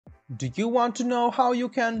Do you want to know how you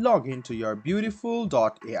can log into your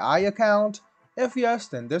beautiful.ai account? If yes,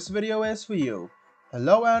 then this video is for you.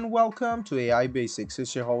 Hello and welcome to AI Basics.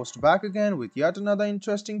 It's your host back again with yet another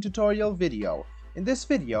interesting tutorial video. In this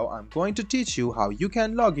video, I'm going to teach you how you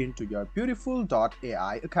can log into your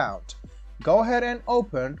beautiful.ai account. Go ahead and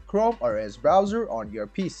open Chrome or Edge browser on your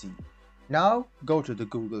PC. Now, go to the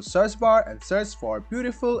Google search bar and search for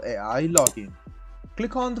Beautiful AI Login.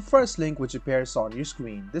 Click on the first link which appears on your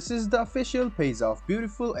screen. This is the official page of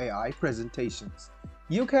Beautiful AI Presentations.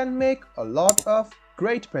 You can make a lot of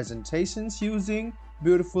great presentations using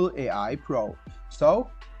Beautiful AI Pro. So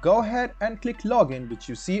go ahead and click login, which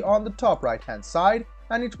you see on the top right hand side,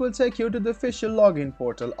 and it will take you to the official login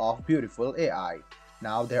portal of Beautiful AI.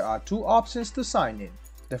 Now there are two options to sign in.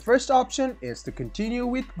 The first option is to continue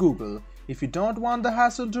with Google. If you don't want the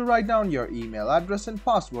hassle to write down your email address and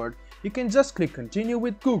password, you can just click continue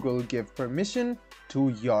with Google, give permission to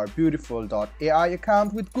your beautiful.ai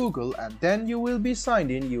account with Google, and then you will be signed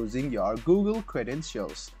in using your Google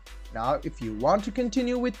credentials. Now if you want to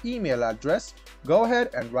continue with email address, go ahead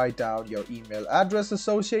and write down your email address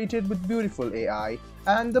associated with Beautiful AI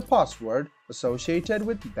and the password associated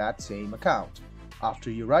with that same account. After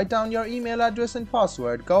you write down your email address and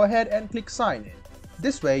password, go ahead and click sign in.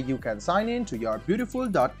 This way you can sign in to your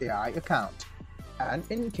beautiful.ai account. And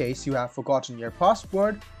in case you have forgotten your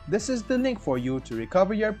password, this is the link for you to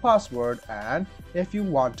recover your password. And if you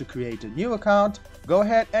want to create a new account, go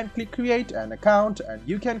ahead and click create an account, and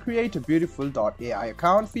you can create a beautiful.ai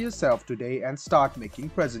account for yourself today and start making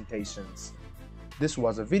presentations. This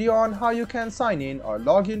was a video on how you can sign in or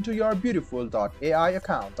log into your beautiful.ai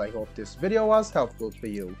account. I hope this video was helpful for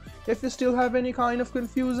you. If you still have any kind of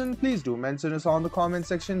confusion, please do mention us on the comment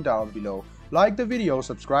section down below. Like the video,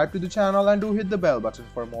 subscribe to the channel, and do hit the bell button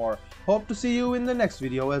for more. Hope to see you in the next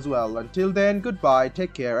video as well. Until then, goodbye,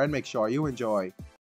 take care, and make sure you enjoy.